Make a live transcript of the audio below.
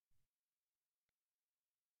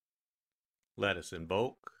Let us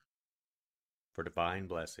invoke for divine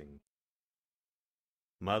blessing.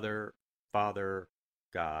 Mother, Father,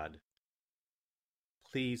 God,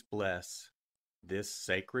 please bless this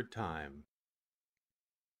sacred time.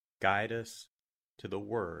 Guide us to the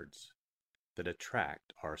words that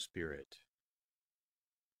attract our spirit.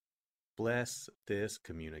 Bless this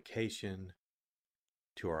communication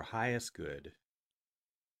to our highest good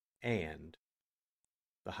and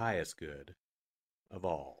the highest good of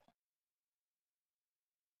all.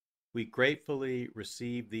 We gratefully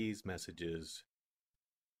receive these messages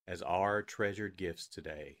as our treasured gifts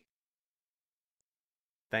today.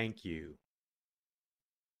 Thank you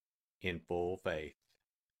in full faith.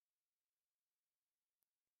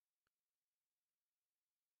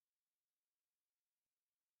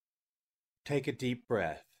 Take a deep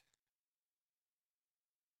breath.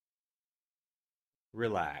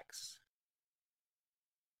 Relax.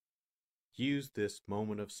 Use this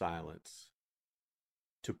moment of silence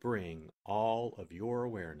to bring all of your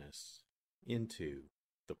awareness into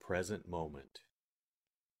the present moment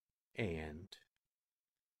and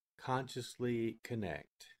consciously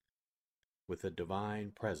connect with the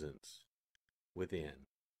divine presence within.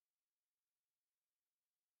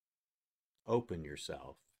 Open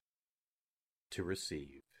yourself to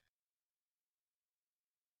receive.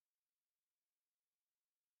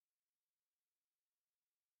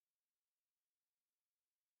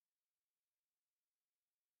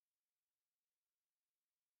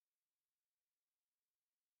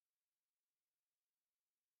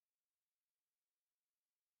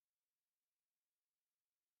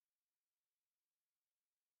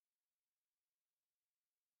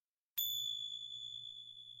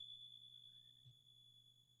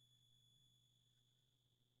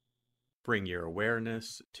 Bring your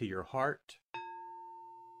awareness to your heart.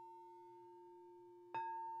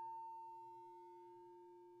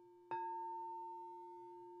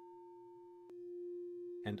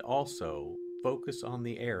 And also focus on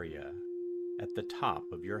the area at the top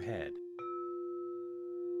of your head.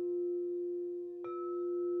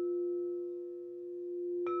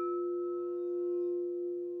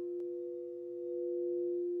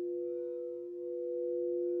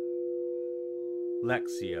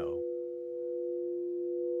 Lectio.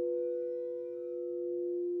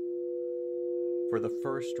 For the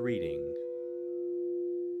first reading,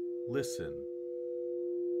 listen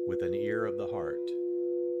with an ear of the heart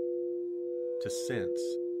to sense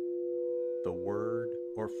the word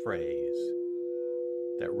or phrase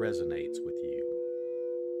that resonates with you.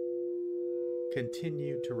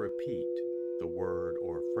 Continue to repeat the word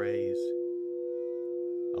or phrase.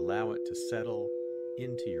 Allow it to settle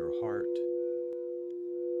into your heart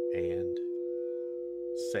and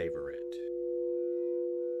savor it.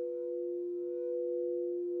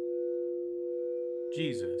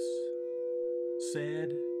 Jesus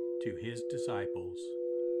said to his disciples,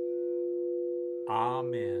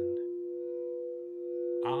 Amen,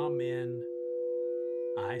 Amen,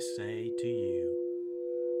 I say to you,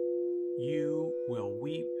 you will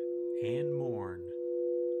weep and mourn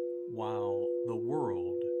while the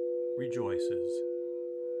world rejoices.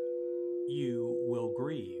 You will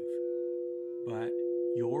grieve, but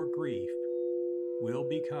your grief will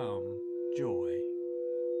become joy.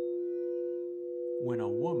 When a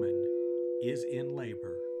woman is in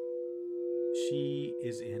labor, she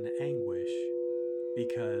is in anguish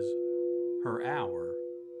because her hour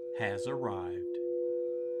has arrived.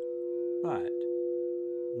 But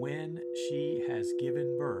when she has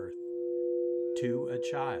given birth to a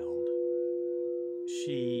child,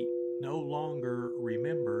 she no longer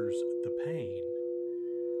remembers the pain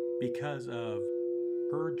because of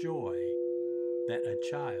her joy that a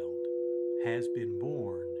child has been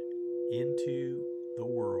born into the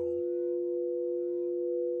world.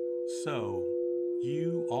 So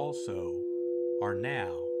you also are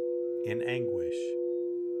now in anguish,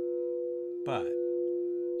 but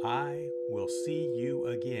I will see you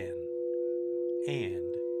again,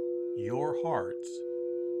 and your hearts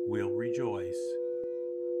will rejoice,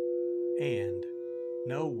 and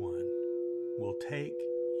no one will take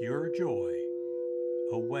your joy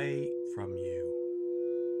away from you.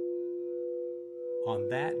 On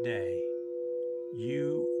that day,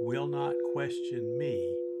 you will not question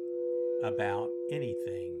me about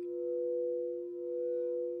anything.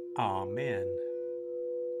 Amen.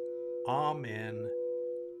 Amen,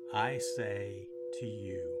 I say to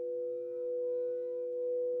you.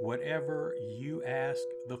 Whatever you ask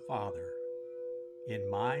the Father in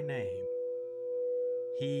my name,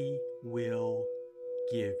 he will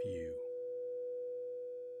give you.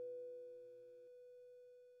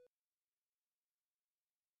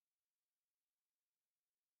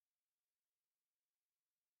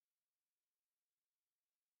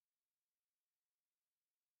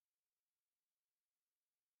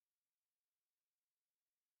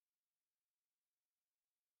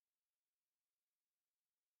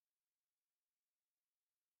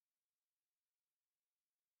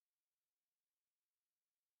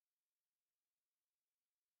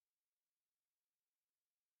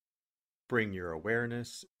 Bring your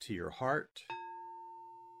awareness to your heart.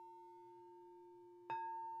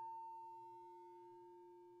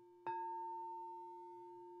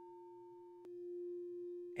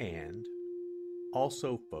 And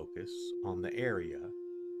also focus on the area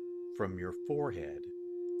from your forehead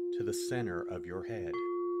to the center of your head.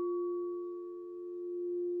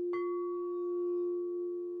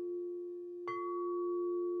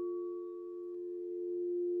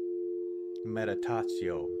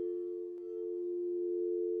 Meditatio.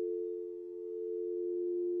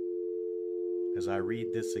 As I read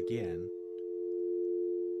this again,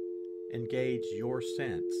 engage your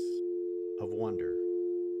sense of wonder.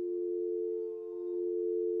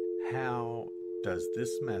 How does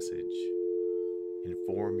this message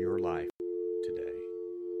inform your life today?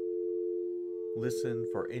 Listen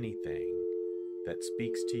for anything that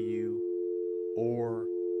speaks to you or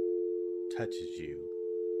touches you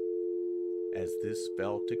as this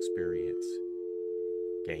felt experience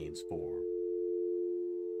gains form.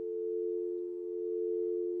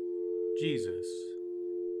 Jesus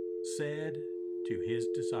said to his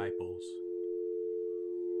disciples,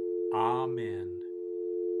 Amen,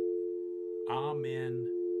 amen,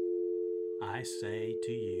 I say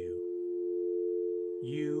to you,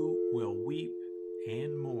 you will weep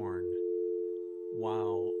and mourn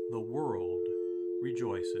while the world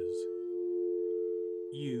rejoices.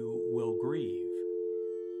 You will grieve,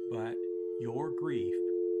 but your grief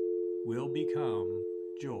will become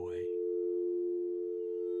joy.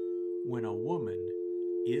 When a woman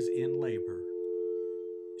is in labor,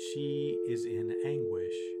 she is in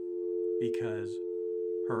anguish because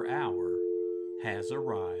her hour has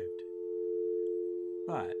arrived.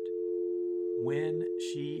 But when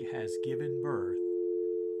she has given birth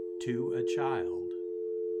to a child,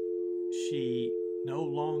 she no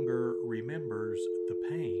longer remembers the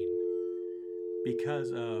pain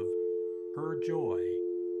because of her joy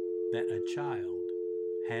that a child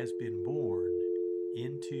has been born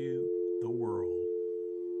into the world.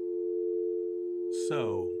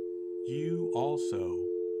 So you also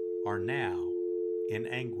are now in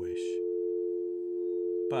anguish,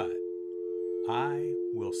 but I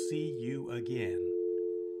will see you again,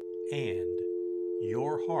 and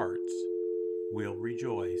your hearts will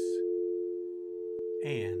rejoice,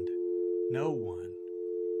 and no one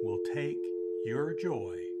will take your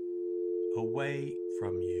joy away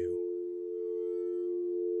from you.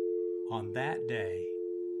 On that day,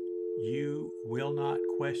 you will not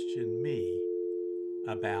question me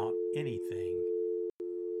about anything.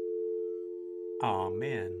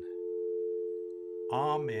 Amen.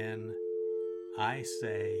 Amen, I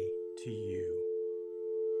say to you.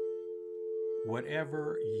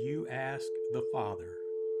 Whatever you ask the Father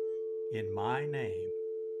in my name,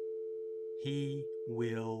 he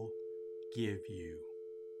will give you.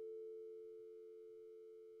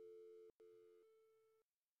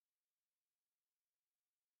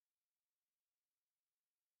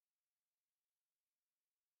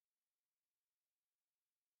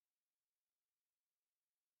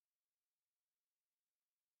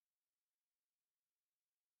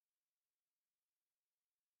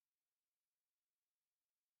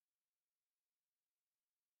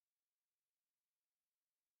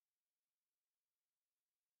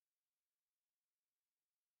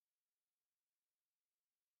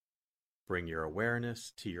 Bring your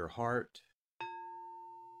awareness to your heart.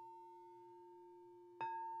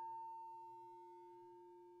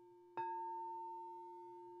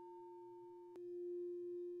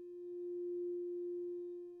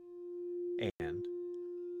 And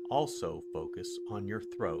also focus on your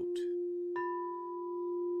throat.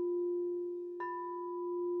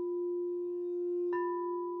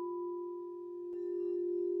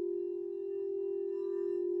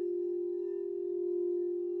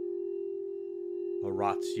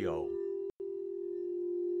 Oratio.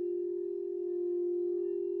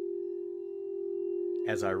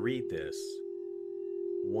 As I read this,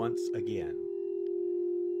 once again,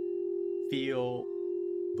 feel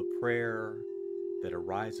the prayer that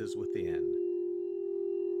arises within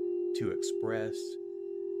to express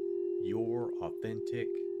your authentic,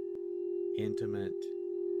 intimate,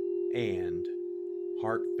 and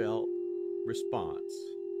heartfelt response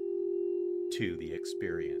to the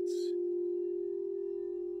experience.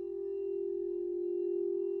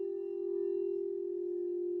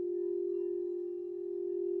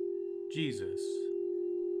 Jesus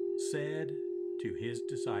said to his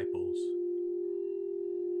disciples,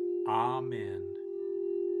 Amen,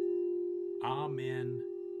 amen,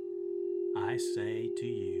 I say to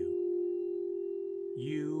you,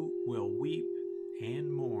 you will weep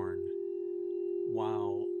and mourn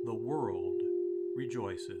while the world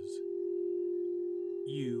rejoices.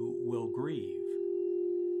 you will grieve,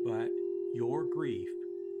 but your grief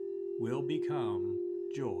will become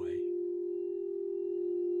joy.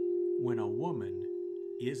 When a woman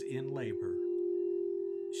is in labor,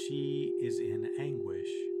 she is in anguish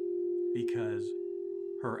because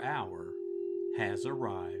her hour has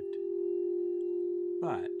arrived.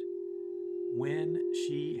 But when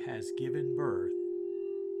she has given birth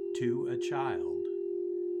to a child,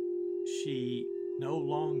 she no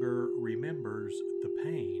longer remembers the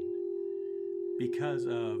pain because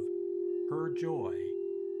of her joy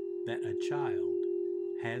that a child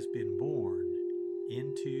has been born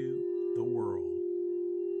into the world.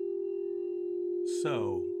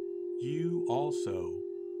 So you also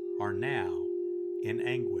are now in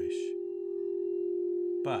anguish,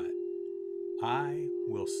 but I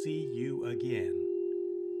will see you again,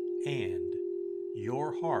 and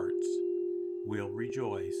your hearts will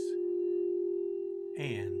rejoice,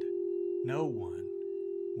 and no one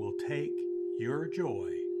will take your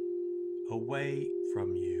joy away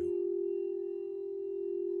from you.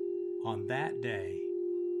 On that day,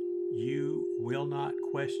 you will not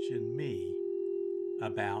question me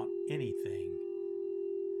about anything.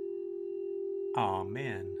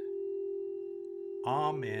 Amen.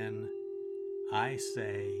 Amen, I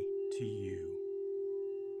say to you.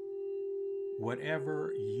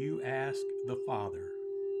 Whatever you ask the Father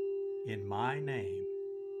in my name,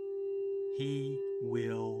 He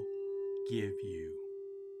will give you.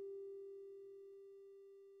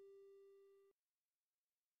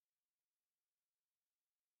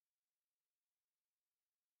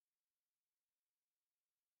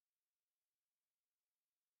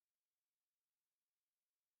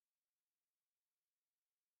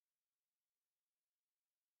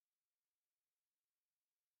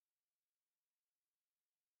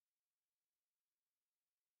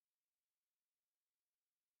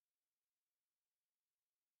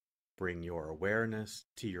 Bring your awareness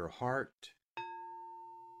to your heart.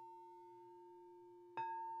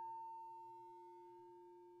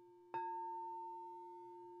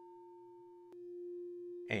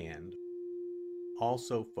 And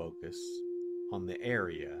also focus on the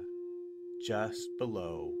area just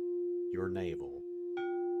below your navel.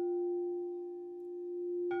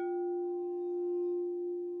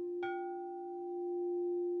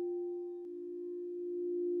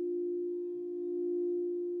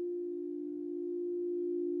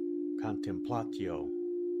 Contemplatio.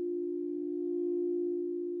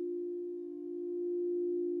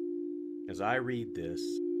 As I read this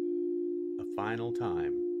a final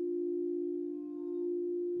time,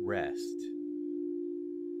 rest.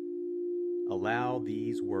 Allow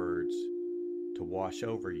these words to wash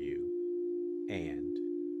over you and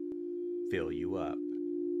fill you up.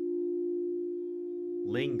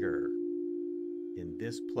 Linger in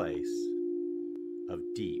this place of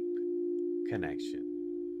deep connection.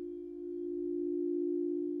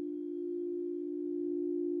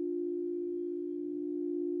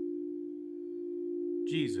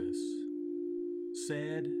 Jesus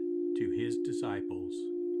said to his disciples,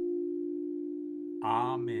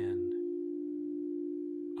 Amen.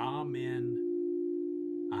 Amen,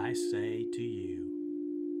 I say to you,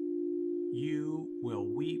 you will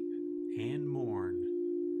weep and mourn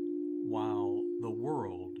while the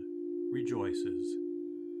world rejoices.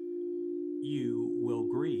 You will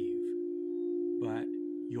grieve, but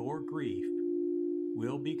your grief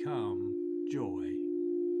will become joy.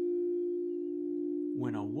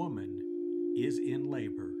 When a woman is in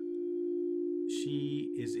labor, she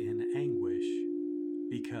is in anguish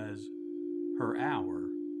because her hour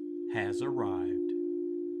has arrived.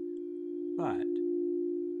 But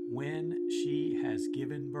when she has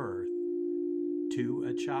given birth to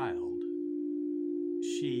a child,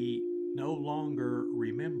 she no longer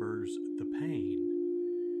remembers the pain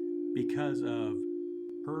because of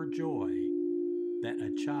her joy that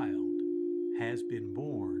a child has been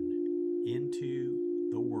born into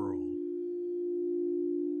the world.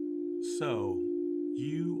 So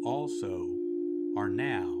you also are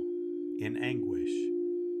now in anguish,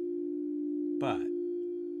 but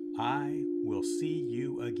I will see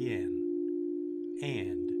you again,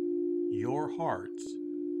 and your hearts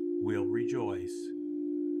will rejoice,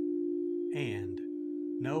 and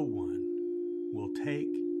no one will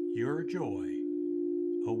take your joy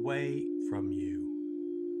away from you.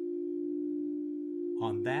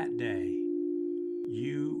 On that day,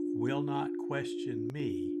 you will not question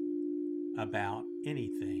me about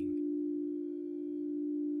anything.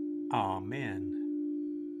 Amen.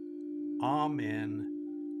 Amen,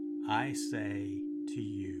 I say to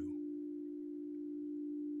you.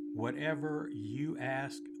 Whatever you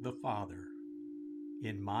ask the Father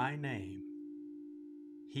in my name,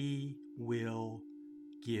 He will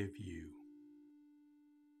give you.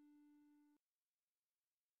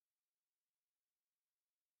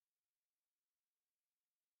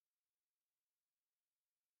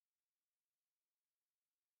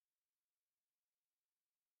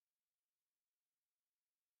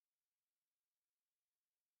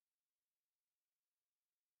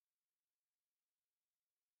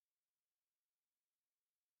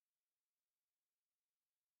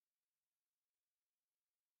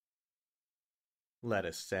 Let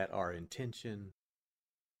us set our intention.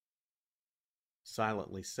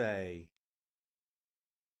 Silently say,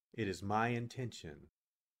 "It is my intention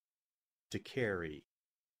to carry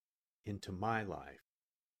into my life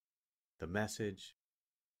the message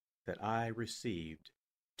that I received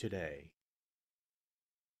today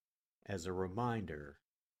as a reminder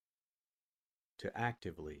to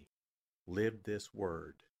actively live this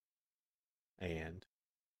word and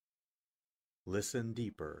listen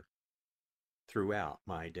deeper throughout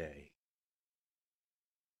my day."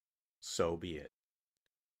 So be it.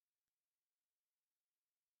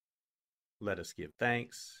 Let us give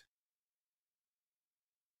thanks.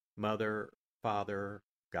 Mother, Father,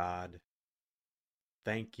 God,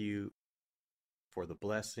 thank you for the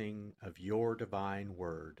blessing of your divine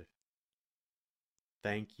word.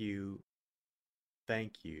 Thank you,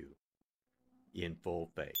 in full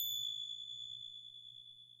faith.